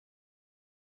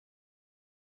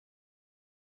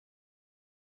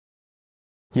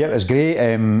Yeah, it's great.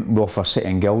 We offer City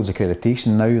and Guilds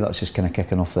accreditation now. That's just kind of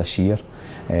kicking off this year,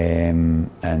 and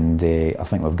I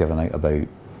think we've given out about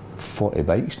 40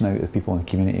 bikes now to the people in the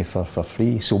community for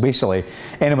free. So basically,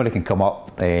 anybody can come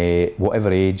up,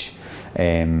 whatever age.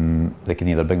 They can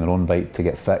either bring their own bike to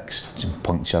get fixed,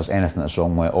 punctures, anything that's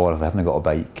wrong with it, or if they haven't got a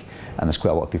bike, and there's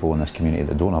quite a lot of people in this community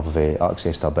that don't have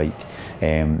access to a bike,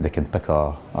 they can pick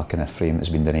a kind of frame that's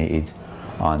been donated,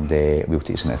 and we'll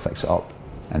take somebody to fix it up,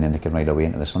 and then they can ride away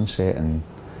into the sunset and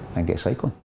get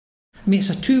cycling. I mean, it's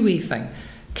a two-way thing.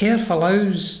 CARF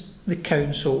allows the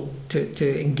council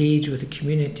to engage with the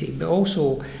community, but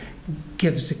also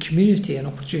gives the community an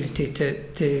opportunity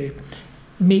to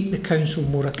make the council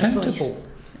more accountable.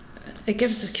 It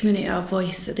gives the community a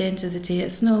voice at the end of the day.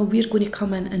 It's no, we're going to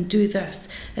come in and do this.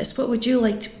 It's what would you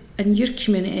like to, in your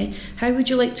community, how would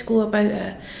you like to go about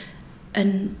it?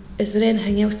 And is there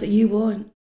anything else that you want?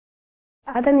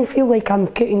 I didn't feel like I'm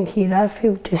cooking here, I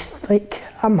feel just like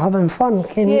I'm having fun.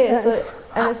 Yeah,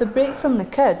 and it's a break from the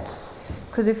kids,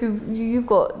 because if you've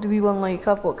got the wee one like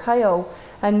I've got Kyle,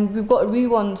 and we've got our wee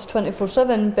ones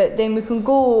 24/7, but then we can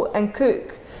go and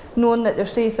cook knowing that they're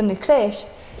safe in the creche,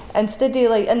 instead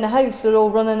of like in the house they're all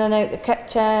running in and out the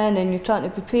kitchen and you're trying to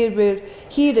prepare, where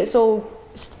here it's all,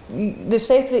 they're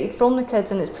separated from the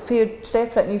kids and it's prepared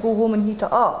separate and you go home and heat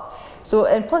it up. So,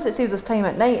 and plus it saves us time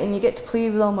at night and you get to play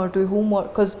with them or do homework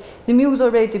because the meal's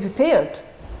already prepared.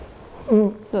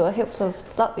 So it helps us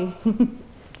that way. And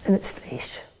it's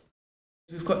fresh.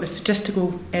 We've got the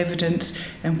statistical evidence,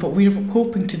 and what we're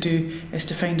hoping to do is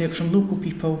to find out from local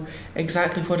people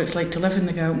exactly what it's like to live in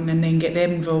the Galton and then get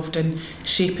them involved in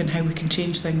shaping how we can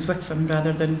change things with them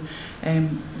rather than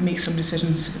make some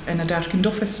decisions in a darkened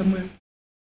office somewhere.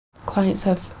 Clients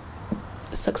have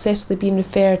successfully been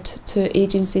referred to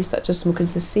agencies such as smoking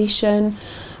cessation,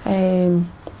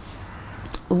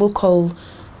 local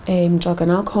drug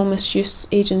and alcohol misuse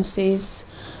agencies,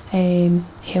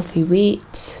 healthy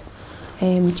weight,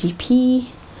 GP,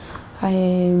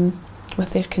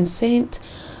 with their consent.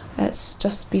 It's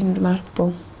just been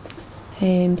remarkable.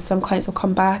 Some clients will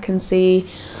come back and say,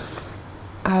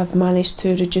 I've managed to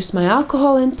reduce my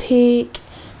alcohol intake,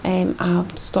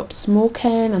 I've stopped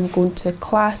smoking, I'm going to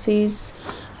classes,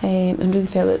 and really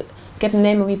felt that giving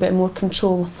them a wee bit more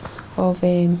control of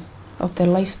their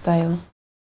lifestyle.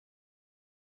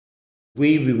 The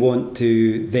way we want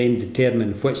to then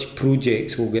determine which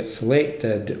projects will get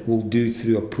selected, we'll do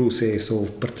through a process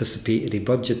of participatory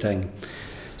budgeting.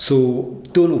 So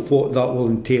don't know what that will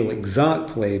entail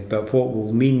exactly, but what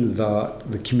will mean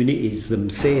that the communities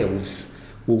themselves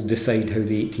will decide how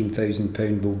the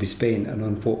 £18,000 will be spent and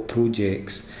on what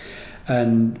projects.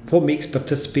 And what makes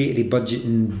participatory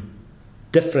budgeting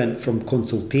different from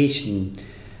consultation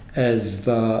is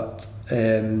that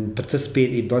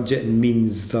participatory budgeting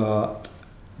means that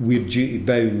we're duty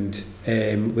bound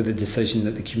with the decision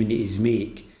that the communities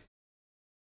make.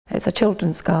 It's a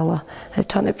children's gala. It's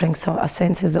trying to bring a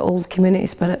sense of the old community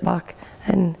spirit back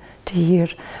into here.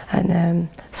 And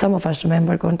some of us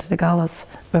remember going to the galas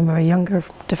when we were younger,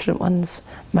 different ones,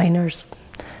 minors,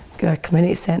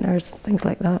 community centres, things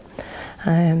like that.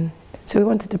 So we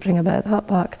wanted to bring a bit of that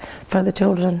back for the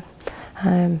children.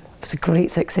 It was a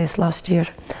great success last year,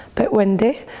 a bit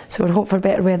windy, so we're hoping for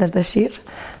better weather this year.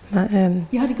 But,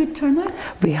 you had a good turnout?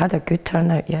 We had a good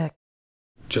turnout, yeah.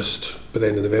 Just by the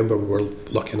end of November we were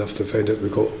lucky enough to find out we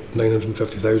got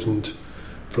 950,000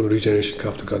 from the Regeneration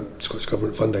Capital Grant, Scottish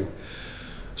Government funding.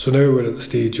 So now we're at the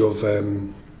stage of,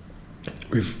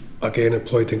 we've again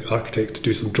employed an architect to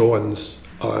do some drawings,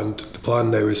 and the plan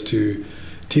now is to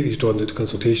take these drawings into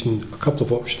consultation, a couple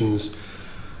of options,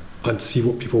 and see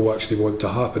what people actually want to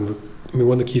happen. I mean,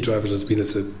 one of the key drivers has been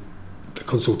is the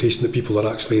consultation, that people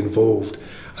are actually involved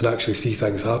and actually see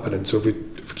things happening. So if we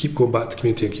keep going back to the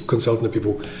community and keep consulting the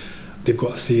people, they've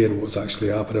got a say in what's actually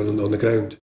happening on the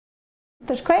ground.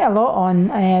 There's quite a lot on.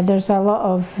 There's a lot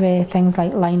of things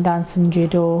like line dancing,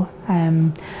 judo,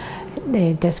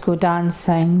 disco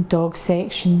dancing, dog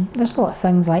section. There's a lot of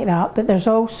things like that, but there's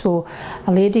also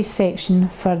a ladies section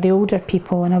for the older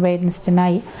people on a Wednesday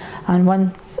night, and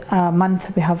once a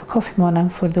month we have a coffee morning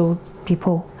for the old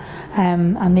people,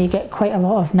 and they get quite a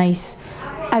lot of nice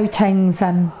outings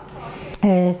and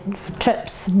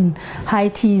trips and high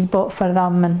teas bought for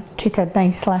them and treated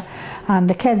nicely. And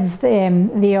the kids,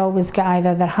 they always get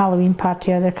either their Halloween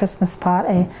party or their Christmas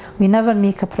party. We never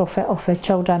make a profit off the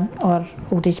children or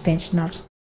old age pensioners.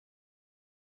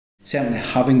 Certainly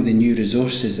having the new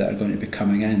resources that are going to be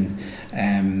coming in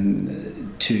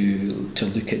to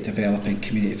look at developing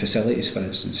community facilities, for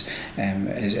instance,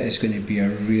 is going to be a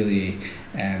really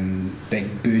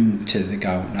big boon to the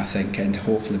Galton, I think, and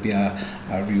hopefully be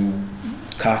a real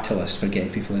catalyst for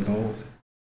getting people involved.